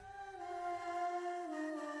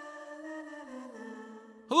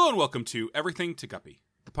Hello and welcome to Everything to Guppy,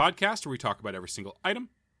 the podcast where we talk about every single item,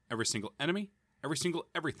 every single enemy, every single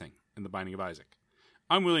everything in the Binding of Isaac.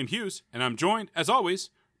 I'm William Hughes, and I'm joined, as always,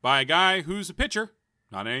 by a guy who's a pitcher,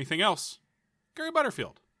 not anything else, Gary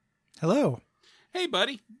Butterfield. Hello. Hey,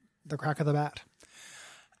 buddy. The crack of the bat.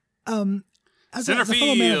 Center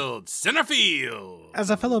field. As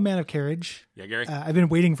a fellow man of carriage, Yeah, Gary. I've been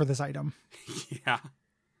waiting for this item. Yeah.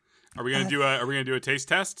 Are we gonna do a taste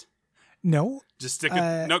test? No. Just stick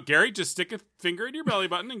a no, Gary. Just stick a finger in your belly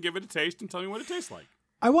button and give it a taste and tell me what it tastes like.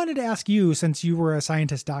 I wanted to ask you, since you were a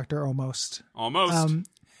scientist doctor almost,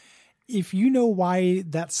 if you know why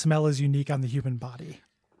that smell is unique on the human body.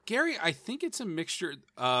 Gary, I think it's a mixture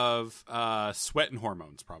of sweat and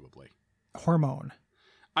hormones, probably. Hormone.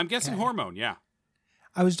 I'm guessing hormone, yeah.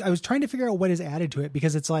 I was trying to figure out what is added to it,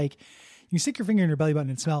 because it's like you stick your finger in your belly button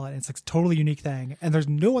and smell it. And it's like a totally unique thing. And there's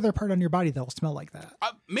no other part on your body that will smell like that.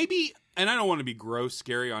 Maybe, and I don't want to be gross,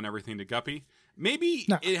 Gary, on Everything to Guppy. Maybe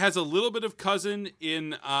No. It has a little bit of cousin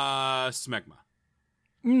in smegma.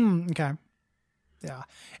 Okay. Yeah.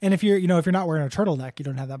 And if you're not wearing a turtleneck, you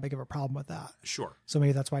don't have that big of a problem with that. Sure. So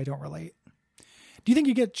maybe that's why I don't relate. Do you think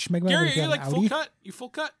you get schmegma? Gary, if are you have like an full Audi? cut? You full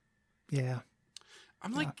cut? Yeah.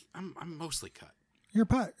 I'm like, I'm mostly cut. You're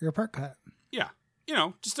a part cut. Yeah.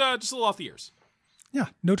 Just a little off the ears. Yeah.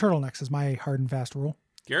 No turtlenecks is my hard and fast rule.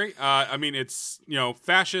 Gary, I mean, it's,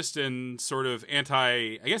 fascist and sort of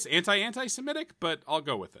anti-Semitic, but I'll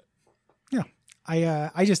go with it. Yeah.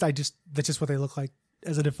 I just, that's just what they look like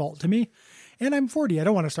as a default to me. And I'm 40. I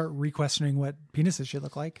don't want to start re-questioning what penises should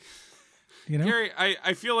look like. Gary,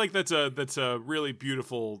 I feel like that's a really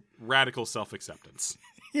beautiful, radical self-acceptance.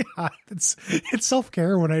 Yeah. It's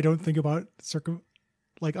self-care when I don't think about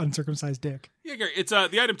uncircumcised dick. Yeah, Gary, it's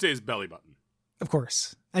the item today is belly button. Of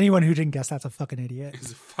course. Anyone who didn't guess that's a fucking idiot.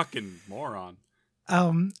 Is a fucking moron.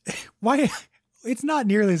 Why? It's not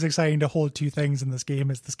nearly as exciting to hold two things in this game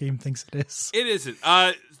as this game thinks it is. It isn't.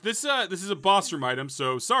 This is a boss room item,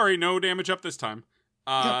 so sorry, no damage up this time.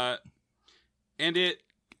 Yep. And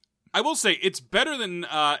I will say, it's better than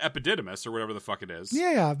Epididymis or whatever the fuck it is.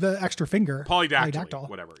 Yeah, the extra finger. Polydactyly,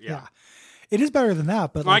 whatever. Yeah. It is better than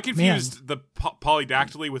that, but I confused the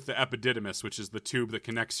polydactyly with the epididymis, which is the tube that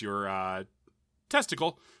connects your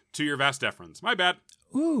testicle to your vas deferens. My bad.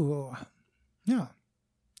 Ooh. Yeah.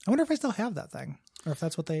 I wonder if I still have that thing, or if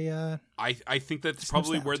that's what they. I think that's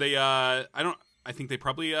probably where they. I think they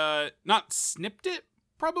probably not snipped it,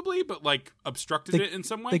 probably, but like obstructed it in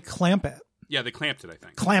some way. They clamp it. Yeah, they clamped it. I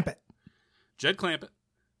think. Clamp it. Jed clamp it.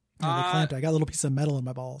 Yeah, they clamped it. I got a little piece of metal in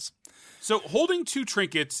my balls. So holding two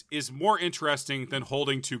trinkets is more interesting than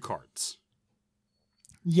holding two cards.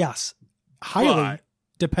 Yes, highly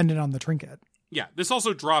dependent on the trinket. Yeah, this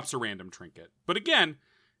also drops a random trinket, but again,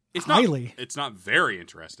 it's not very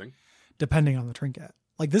interesting. Depending on the trinket.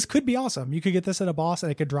 Like, this could be awesome. You could get this at a boss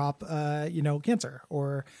and it could drop, cancer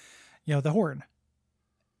or, the horn.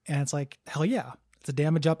 And it's like, hell yeah. It's a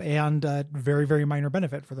damage up and a very, very minor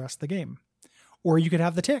benefit for the rest of the game. Or you could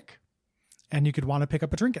have the tick and you could want to pick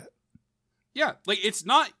up a trinket. Yeah, like, it's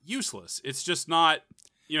not useless. It's just not,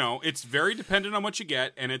 it's very dependent on what you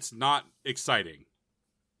get and it's not exciting.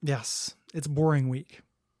 Yes. It's boring week.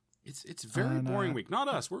 It's very boring week. Not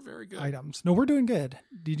us. We're very good. Items. No, we're doing good.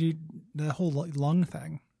 Did you the whole lung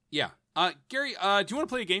thing? Yeah. Gary, do you want to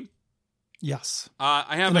play a game? Yes.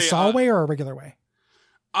 I have in a saw way or a regular way?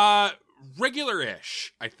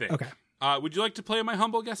 Regular-ish, I think. Okay. Would you like to play my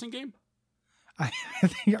humble guessing game? I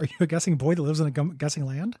think, are you a guessing boy that lives in a guessing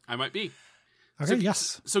land? I might be. Okay.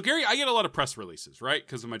 Yes. So Gary, I get a lot of press releases, right?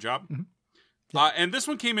 Because of my job. Mm-hmm. Yeah. And this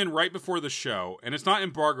one came in right before the show, and it's not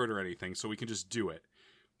embargoed or anything, so we can just do it.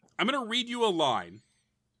 I'm going to read you a line,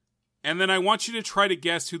 and then I want you to try to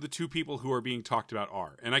guess who the two people who are being talked about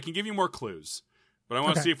are. And I can give you more clues, but I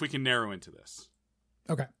want to see if we can narrow into this.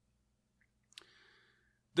 Okay.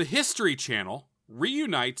 The History Channel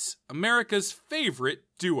reunites America's favorite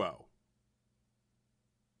duo.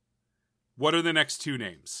 What are the next two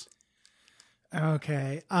names?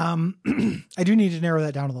 Okay. I do need to narrow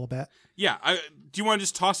that down a little bit. Yeah. Do you want to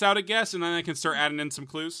just toss out a guess, and then I can start adding in some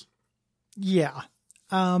clues? Yeah.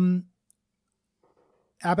 Abbott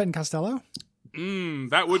and Costello?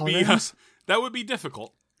 That would be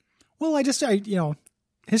difficult. Well,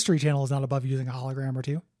 History Channel is not above using a hologram or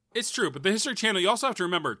two. It's true, but the History Channel, you also have to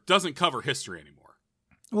remember, doesn't cover history anymore.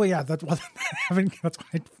 Well, yeah, that's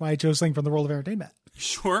why I chose something from the world of entertainment.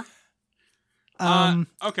 Sure.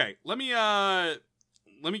 Okay, let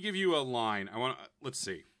me give you a line. Let's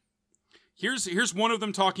see. Here's one of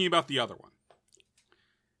them talking about the other one.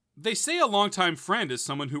 They say a longtime friend is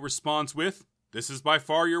someone who responds with, "This is by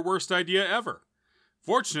far your worst idea ever.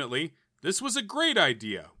 Fortunately, This was a great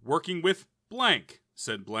idea, working with blank,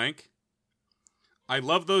 said blank. I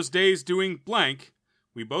love those days doing blank.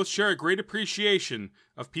 We both share a great appreciation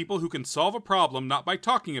of people who can solve a problem not by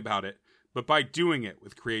talking about it, but by doing it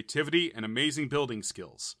with creativity and amazing building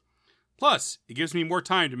skills. Plus, it gives me more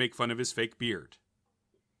time to make fun of his fake beard.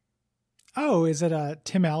 Oh, is it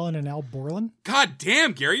Tim Allen and Al Borland? God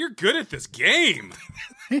damn, Gary, you're good at this game.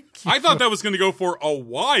 Thank you. I thought that was going to go for a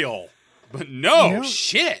while. But no, You know,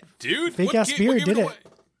 shit, dude. Fake ass beard did it.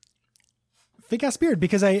 Fake ass beard,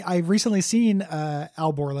 because I recently seen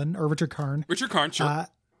Al Borland or Richard Karn. Richard Karn, sure.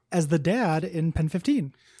 As the dad in Pen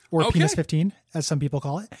 15, or Okay. Penis 15, as some people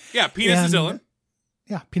call it. Yeah, Penis is Illin.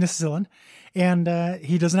 Yeah, Penis is Illin. And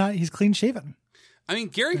he's clean shaven. I mean,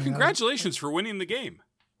 Gary, congratulations for winning the game.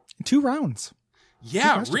 2 rounds.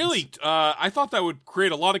 Yeah, questions. really. I thought that would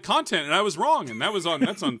create a lot of content, and I was wrong, and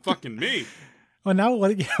that's on fucking me. Well, now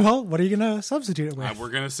what are you going to substitute it with? We're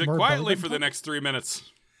going to sit More quietly bourbon for the talk? next 3 minutes.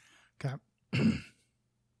 Okay.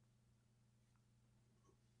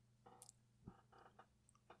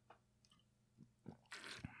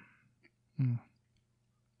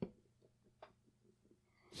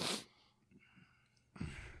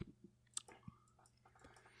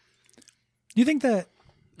 Do you think that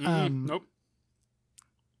Nope.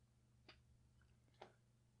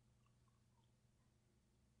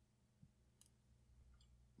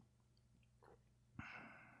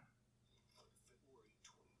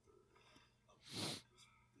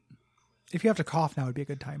 if you have to cough now would be a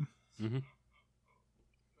good time? Mm-hmm.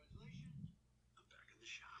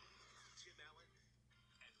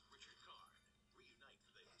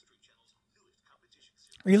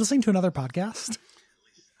 Are you listening to another podcast?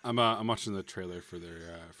 I'm watching the trailer for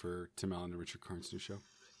for Tim Allen and Richard Karn's new show.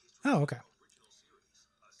 Oh, okay.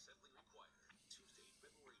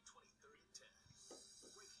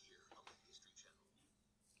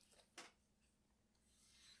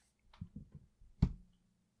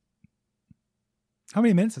 How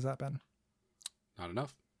many minutes has that been? Not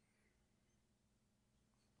enough.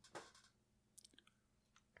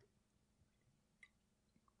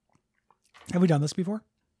 Have we done this before?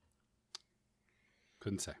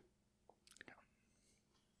 Couldn't say.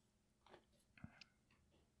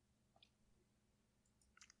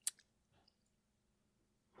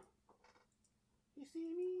 You see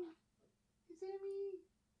me? You see me?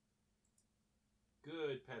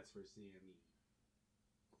 Good pets for Sammy.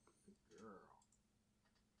 Good girl.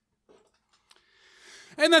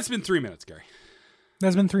 And that's been 3 minutes, Gary.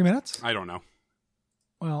 That's been 3 minutes? I don't know.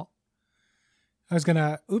 Well, I was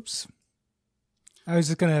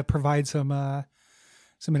just gonna provide some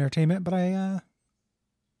entertainment, but I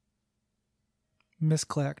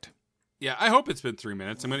misclicked. Yeah, I hope it's been 3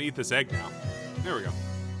 minutes. I'm going to eat this egg now. There we go.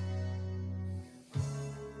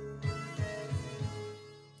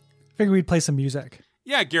 Figured we'd play some music.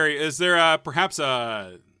 Yeah, Gary, is there perhaps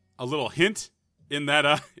a little hint in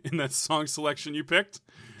that song selection you picked?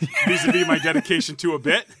 Vis-a-vis my dedication to a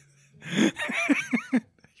bit.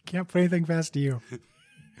 Can't put anything past you.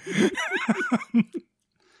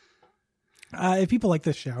 If people like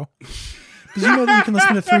this show, did you know that you can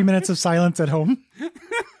listen to 3 minutes of silence at home?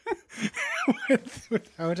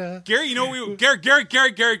 without Gary, you know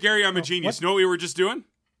Gary, I'm a genius. what? You know what we were just doing?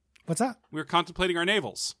 What's that? We were contemplating our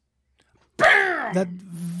navels. That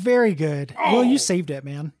very good. Well, you saved it,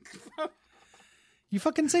 man. You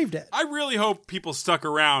fucking saved it. I really hope people stuck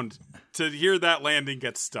around to hear that landing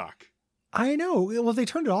get stuck. I know. Well, they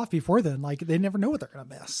turned it off before then. Like, they never know what they're going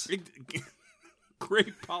to miss.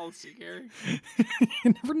 Great policy, Gary.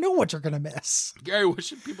 You never know what you're going to miss. Gary, what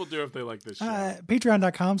should people do if they like this show?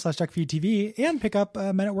 Patreon.com/JuckFeedTV and pick up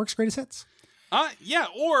Men at Work's Greatest Hits. Yeah,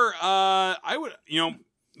 or I would,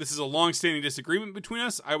 this is a long-standing disagreement between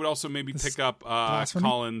us. I would also maybe pick up blasphemy?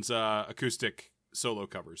 Colin's acoustic solo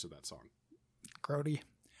covers of that song. Grody.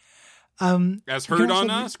 As you heard can also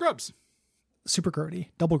on Scrubs. Super grody.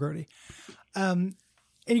 Double grody. And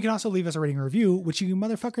you can also leave us a rating or review, which you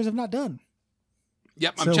motherfuckers have not done.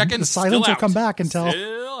 Yep, I'm So checking. the silence will come back until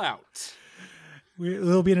Still out.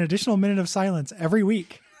 there'll be an additional minute of silence every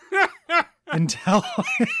week until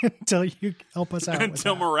you help us out.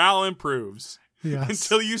 Until with that. morale improves. Yes.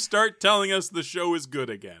 Until you start telling us the show is good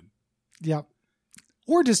again. Yep.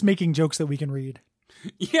 Or just making jokes that we can read.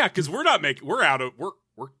 Yeah, because we're not making. We're out of. We're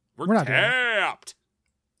not doing it. tapped.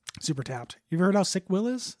 Super tapped. You ever heard how sick Will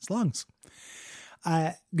is? His lungs.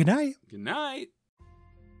 Good night. Good night.